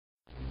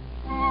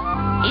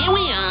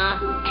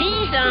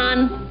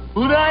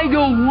But I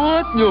don't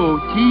want no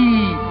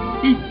tea.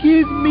 It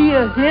gives me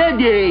a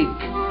headache.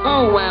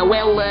 Oh,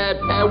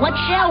 what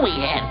shall we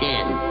have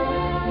then?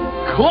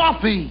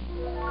 Coffee.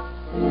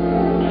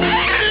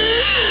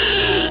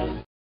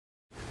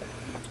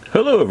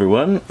 Hello,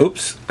 everyone.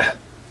 Oops.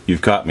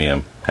 You've caught me.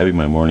 I'm having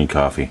my morning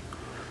coffee.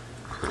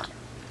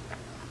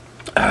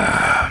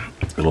 A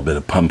little bit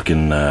of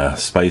pumpkin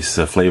spice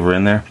flavor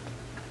in there.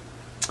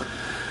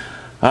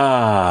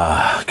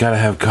 Gotta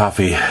have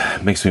coffee.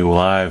 Makes me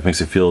alive,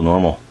 makes me feel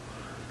normal.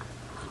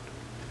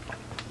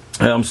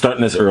 And I'm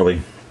starting this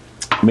early,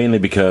 mainly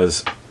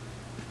because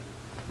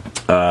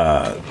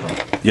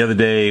the other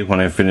day when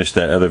I finished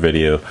that other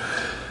video,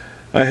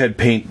 I had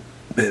paint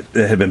that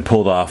had been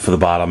pulled off of the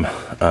bottom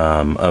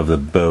of the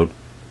boat,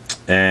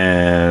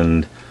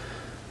 and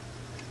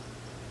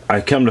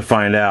I come to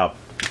find out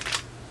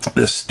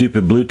this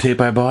stupid blue tape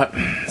I bought.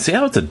 See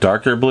how it's a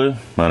darker blue? I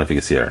don't know if you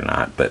can see it or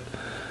not, but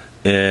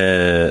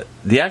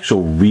the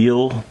actual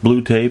real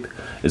blue tape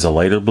is a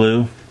lighter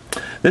blue.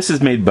 This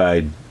is made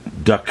by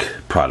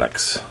VIIC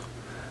products.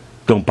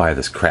 Don't buy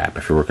this crap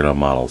if you're working on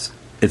models.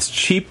 It's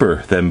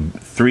cheaper than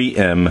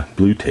 3M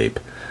blue tape,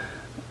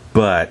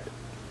 but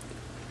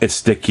it's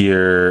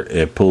stickier,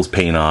 it pulls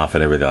paint off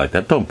and everything like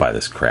that. Don't buy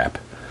this crap.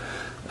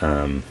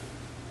 I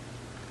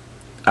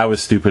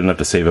was stupid enough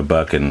to save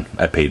 $1 and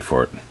I paid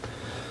for it.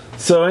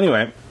 So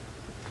anyway,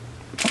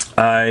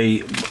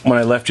 when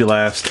I left you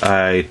last,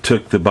 I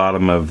took the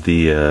bottom of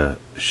the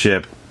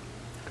ship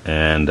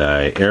and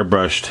I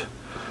airbrushed.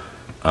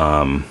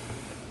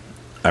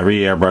 I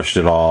re-airbrushed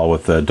it all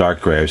with the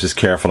dark gray. I was just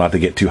careful not to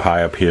get too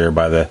high up here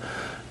by the,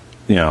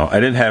 I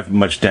didn't have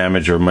much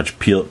damage or much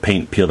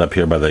paint peeled up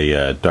here by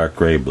the dark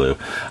gray blue.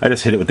 I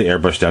just hit it with the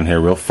airbrush down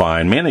here real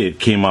fine. Mainly it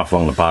came off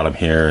along the bottom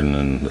here and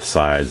then the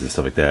sides and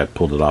stuff like that.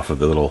 Pulled it off of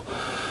the little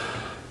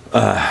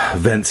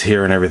vents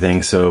here and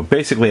everything. So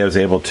basically I was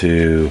able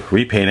to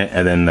repaint it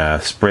and then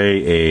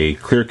spray a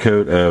clear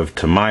coat of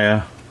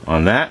Tamiya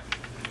on that.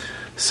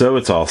 So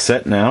it's all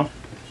set now.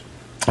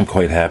 I'm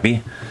quite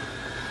happy.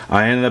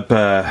 I ended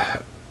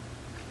up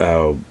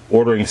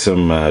ordering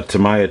some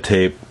Tamiya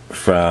tape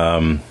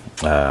from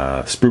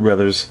Sprue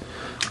Brothers.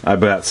 I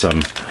bought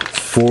some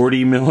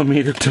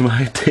 40mm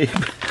Tamiya tape.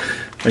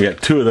 I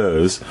got 2 of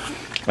those.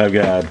 I've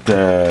got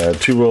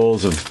 2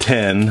 rolls of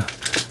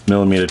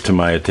 10mm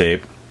Tamiya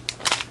tape.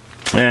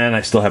 And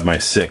I still have my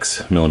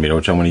 6mm,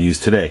 which I'm going to use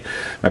today.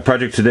 My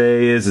project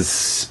today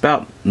is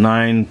about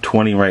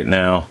 9:20 right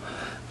now.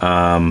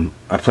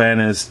 My plan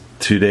is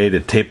today to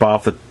tape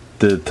off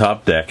the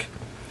top deck,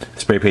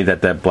 spray paint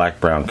that black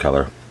brown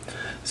color.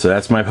 So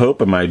that's my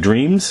hope and my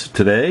dreams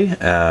today.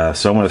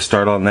 So I'm going to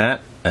start on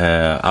that.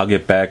 I'll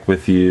get back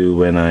with you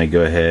when I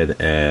go ahead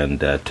and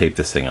tape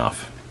this thing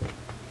off.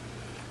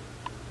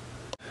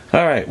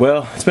 Alright,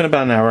 well, it's been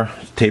about an hour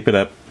to tape it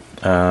up.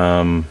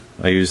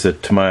 I use the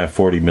Tamiya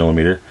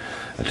 40mm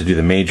to do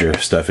the major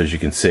stuff, as you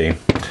can see.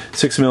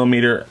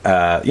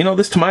 6mm.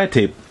 This Tamiya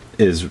tape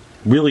is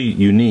really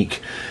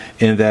unique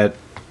in that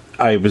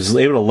I was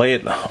able to lay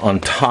it on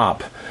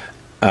top.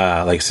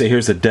 Like say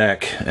here's the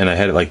deck, and I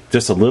had it like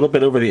just a little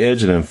bit over the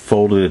edge and then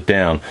folded it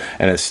down,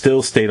 and it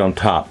still stayed on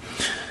top.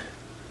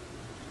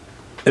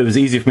 It was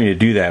easy for me to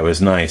do that. It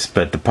was nice,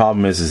 but the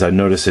problem is I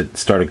noticed it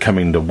started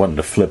wanting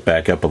to flip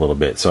back up a little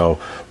bit. So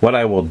what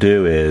I will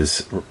do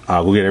is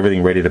we'll get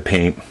everything ready to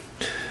paint.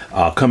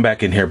 I'll come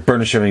back in here,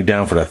 burnish everything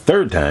down for the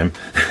 3rd time,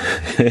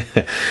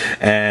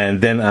 and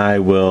then I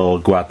will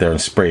go out there and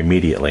spray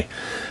immediately.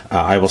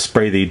 I will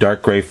spray the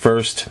dark gray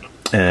first,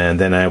 and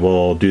then I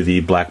will do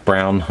the black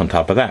brown on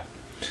top of that.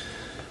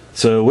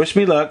 So wish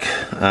me luck.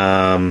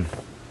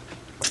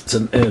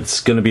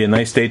 It's going to be a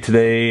nice day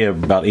today,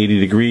 about 80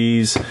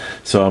 degrees.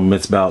 So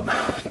it's about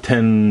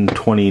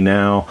 10:20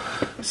 now.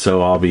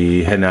 So I'll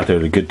be heading out there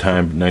at a good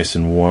time, nice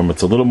and warm.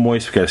 It's a little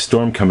moist. We've got a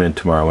storm coming in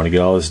tomorrow. I want to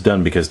get all this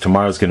done because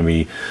tomorrow's going to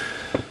be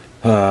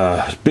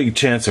big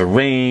chance of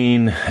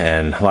rain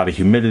and a lot of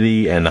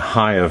humidity and a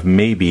high of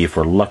maybe, if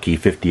we're lucky,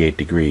 58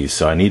 degrees.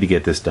 So I need to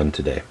get this done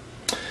today.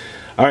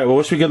 Alright, well,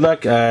 wish me good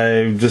luck.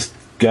 I just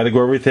got to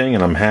go everything,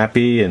 and I'm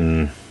happy,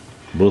 and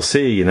we'll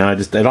see. I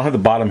don't have the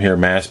bottom here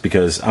masked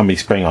because I'm going to be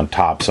spraying on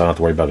top, so I don't have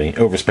to worry about any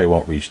overspray.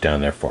 Won't reach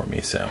down there for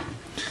me. So,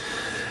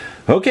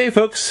 okay,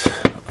 folks,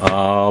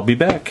 I'll be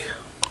back.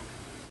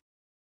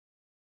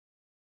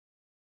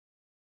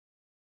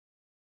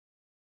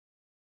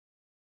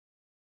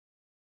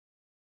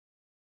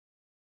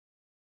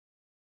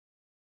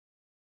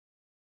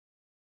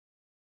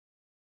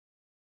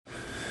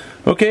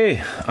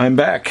 Okay, I'm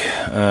back.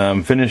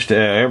 Finished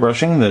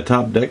airbrushing the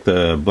top deck,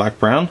 the black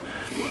brown.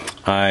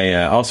 I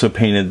also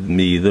painted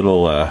the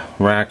little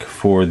rack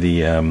for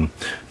the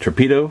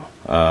torpedo.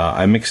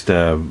 I mixed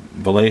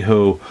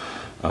Vallejo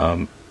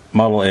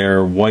Model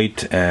Air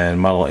white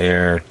and Model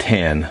Air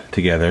tan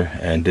together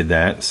and did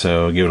that,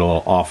 so give it a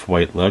little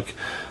off-white look.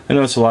 I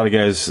noticed a lot of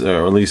guys,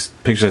 or at least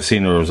pictures I've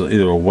seen, there was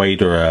either a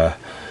white or a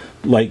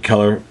light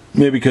color,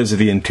 maybe because of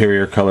the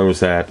interior color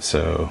was that,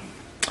 so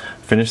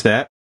finished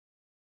that.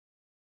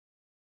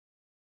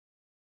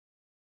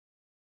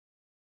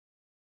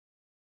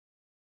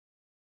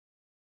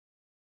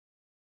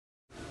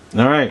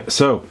 Alright,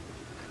 so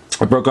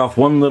I broke off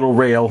one little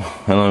rail.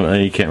 I don't know,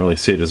 you can't really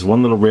see it. There's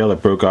one little rail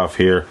that broke off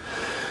here.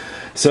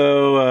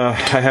 So I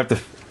have to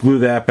glue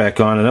that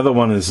back on. Another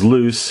one is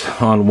loose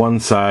on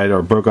one side,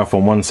 or broke off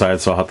on one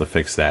side, so I'll have to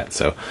fix that.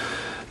 So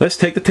let's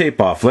take the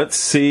tape off. Let's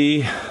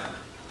see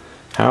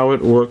how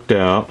it worked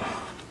out.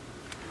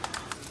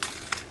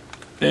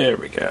 There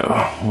we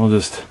go. We'll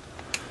just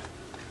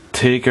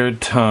take our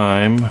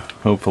time,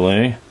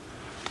 hopefully.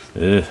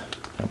 Ugh,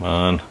 come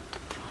on.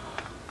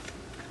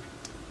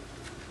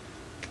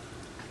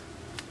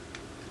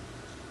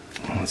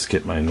 Let's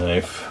get my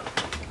knife.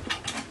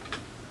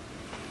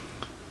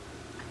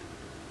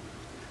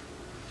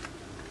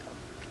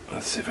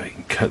 Let's see if I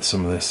can cut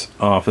some of this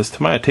off. This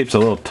Tamiya tape's a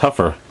little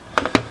tougher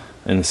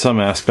in some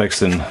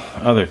aspects than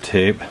other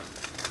tape,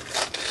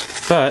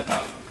 but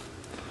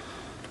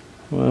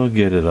we'll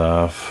get it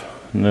off.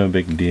 No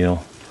big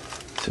deal.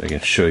 So I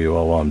can show you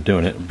all while I'm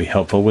doing it. It would be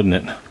helpful, wouldn't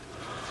it?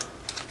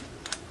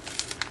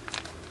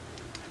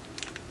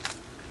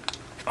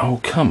 Oh,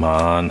 come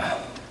on.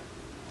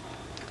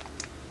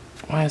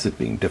 Why is it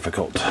being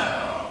difficult?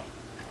 Let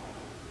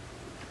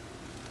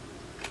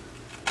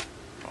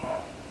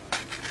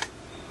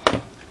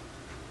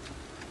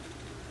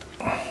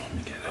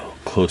me get a little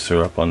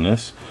closer up on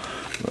this.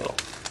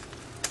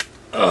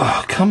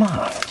 Oh, come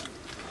on.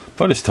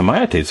 But this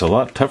Tamiya tape's a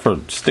lot tougher,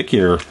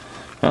 stickier.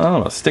 I don't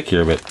know about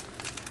stickier, but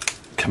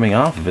coming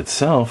off of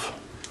itself.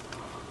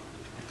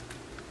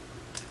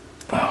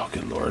 Oh,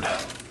 good lord.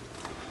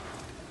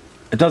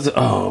 It doesn't.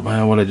 Oh,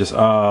 man, what I just.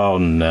 Oh,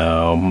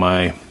 no.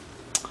 My.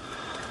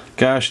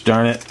 Gosh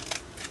darn it.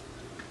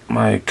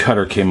 My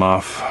cutter came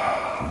off.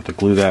 I'll have to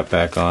glue that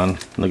back on.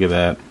 Look at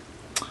that.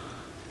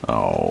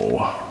 Oh,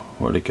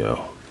 where'd it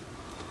go?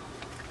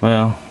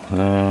 Well,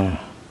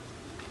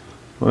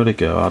 where'd it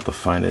go? I'll have to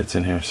find it. It's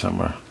in here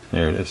somewhere.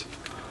 There it is.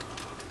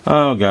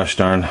 Oh, gosh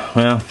darn.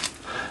 Well,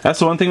 that's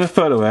the one thing with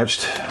photo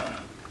etched.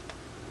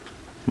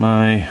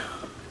 My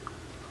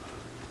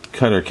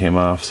cutter came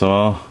off, so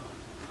I'll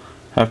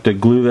have to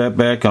glue that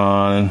back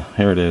on.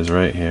 Here it is,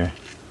 right here.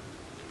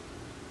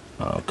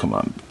 Oh, come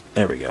on.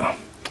 There we go.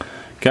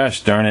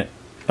 Gosh darn it.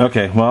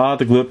 Okay, well, I'll have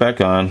to glue it back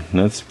on.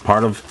 That's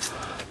part of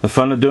the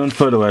fun of doing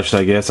photo etched,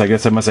 I guess. I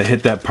guess I must have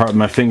hit that part with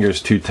my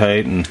fingers too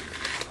tight and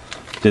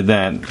did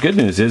that. Good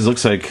news is,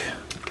 looks like...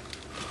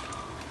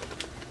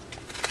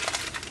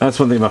 That's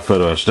one thing about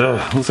photo etched.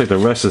 Looks like the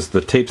rest is...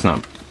 The tape's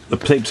not... The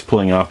tape's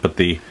pulling off, but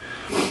the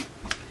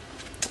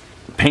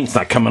paint's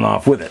not coming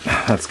off with it.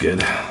 That's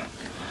good.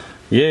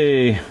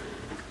 Yay!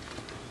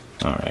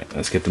 Alright,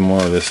 let's get the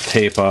more of this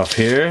tape off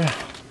here.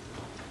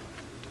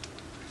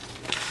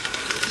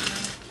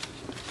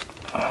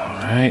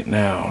 Alright,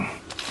 now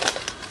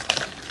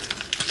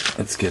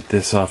let's get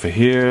this off of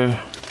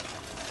here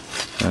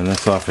and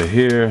this off of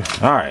here.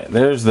 Alright,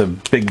 there's the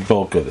big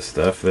bulk of the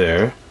stuff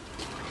there.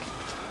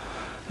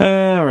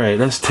 Alright,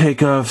 let's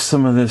take off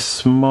some of this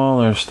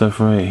smaller stuff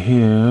right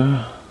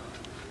here.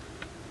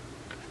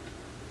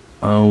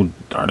 Oh,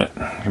 darn it.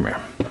 Come here.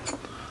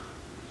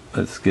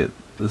 Let's get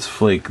this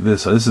flake.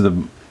 This is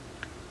the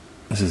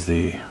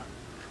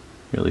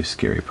really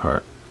scary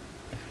part.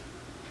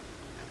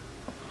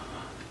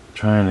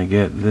 Trying to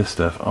get this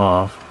stuff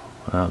off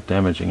without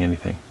damaging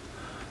anything.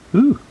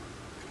 Ooh.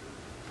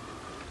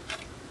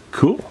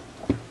 Cool.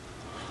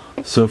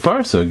 So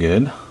far, so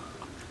good.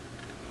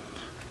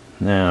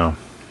 Now,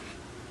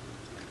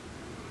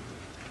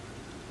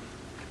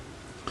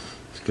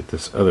 let's get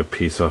this other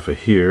piece off of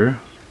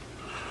here.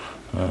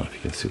 I don't know if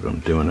you can see what I'm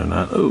doing or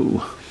not.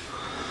 Oh.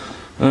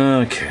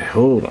 Okay,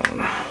 hold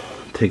on.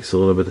 Takes a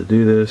little bit to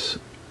do this.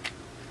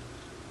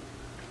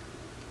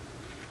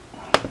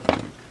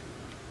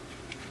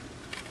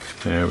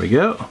 There we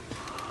go.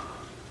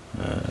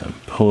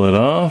 Pull it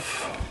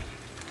off.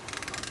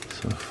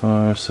 So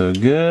far, so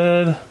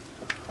good.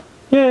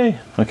 Yay!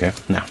 Okay,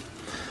 now.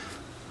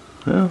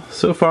 Well,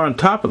 so far on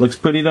top, it looks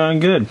pretty darn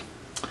good.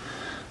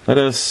 Let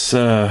us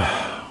get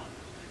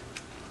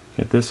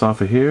this off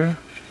of here.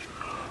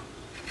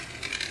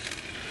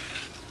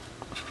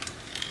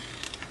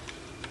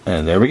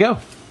 And there we go.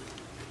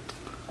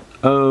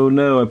 Oh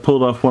no, I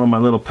pulled off one of my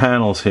little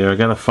panels here. I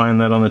gotta find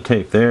that on the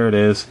tape. There it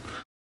is.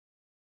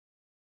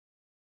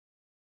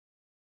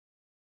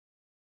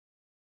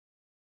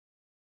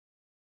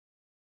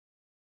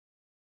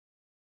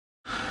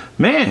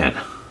 Man,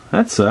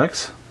 that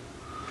sucks.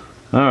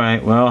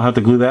 Alright, well, I'll have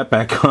to glue that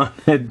back on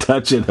and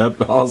touch it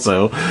up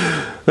also.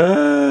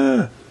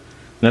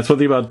 That's one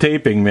thing about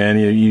taping, man.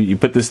 You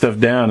put this stuff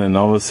down and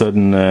all of a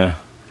sudden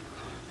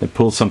it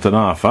pulls something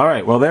off.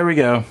 Alright, well, there we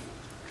go.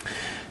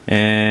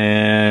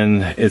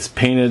 And it's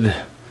painted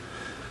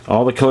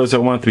all the colors I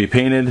want it to be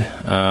painted.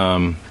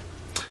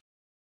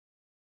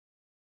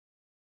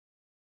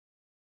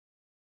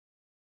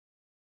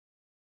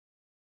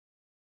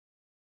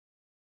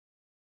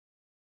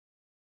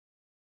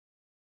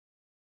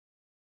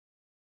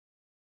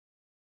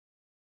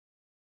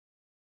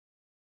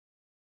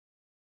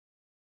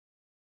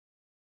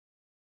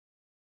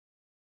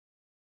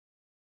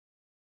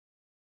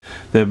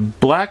 The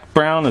black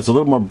brown is a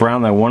little more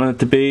brown than I wanted it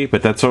to be,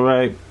 but that's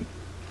alright.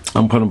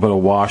 I'm going to put a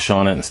wash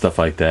on it and stuff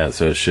like that,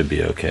 so it should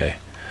be okay.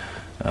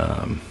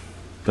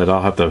 But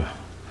I'll have to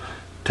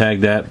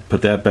tag that,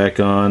 put that back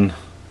on,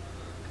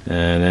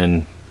 and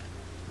then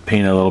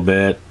paint a little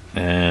bit,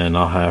 and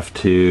I'll have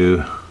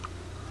to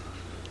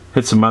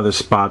hit some other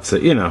spots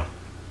that, you know,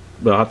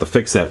 but I'll have to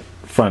fix that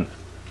front,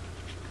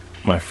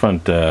 my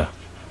front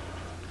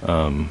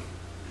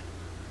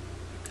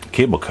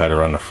cable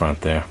cutter on the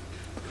front there.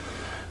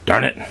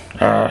 Darn it.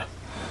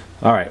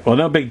 Alright, well,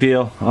 no big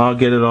deal. I'll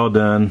get it all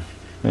done,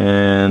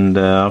 and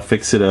I'll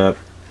fix it up,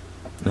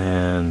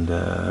 and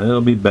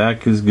it'll be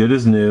back as good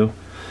as new.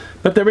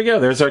 But there we go.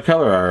 There's our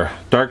color, our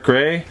dark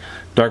gray,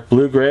 dark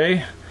blue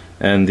gray,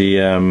 and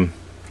the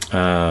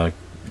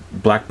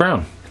black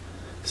brown.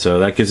 So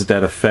that gives it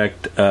that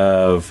effect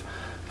of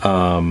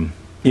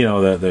you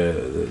know,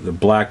 the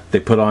black they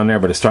put on there,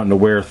 but it's starting to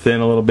wear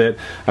thin a little bit.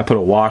 I put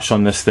a wash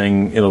on this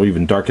thing. It'll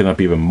even darken up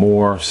even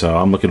more, so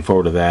I'm looking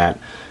forward to that.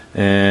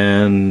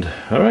 And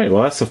alright,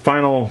 well, that's the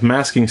final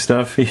masking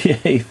stuff.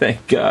 Yay,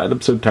 thank God. I'm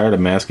so tired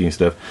of masking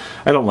stuff.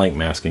 I don't like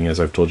masking, as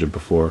I've told you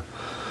before.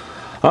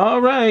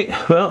 Alright,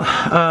 well,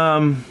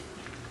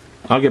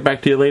 I'll get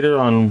back to you later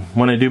on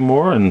when I do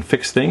more and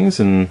fix things,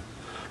 and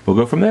we'll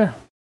go from there.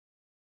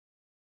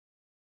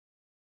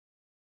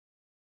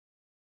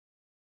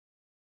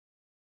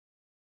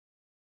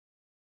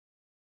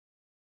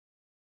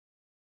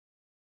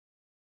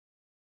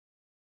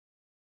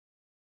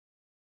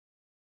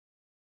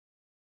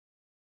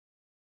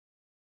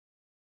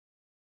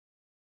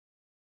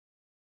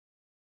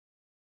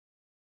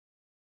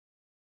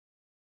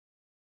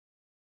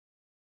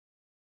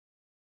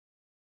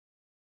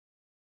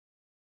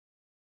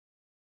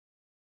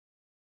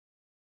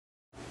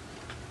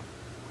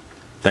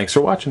 Thanks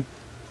for watching.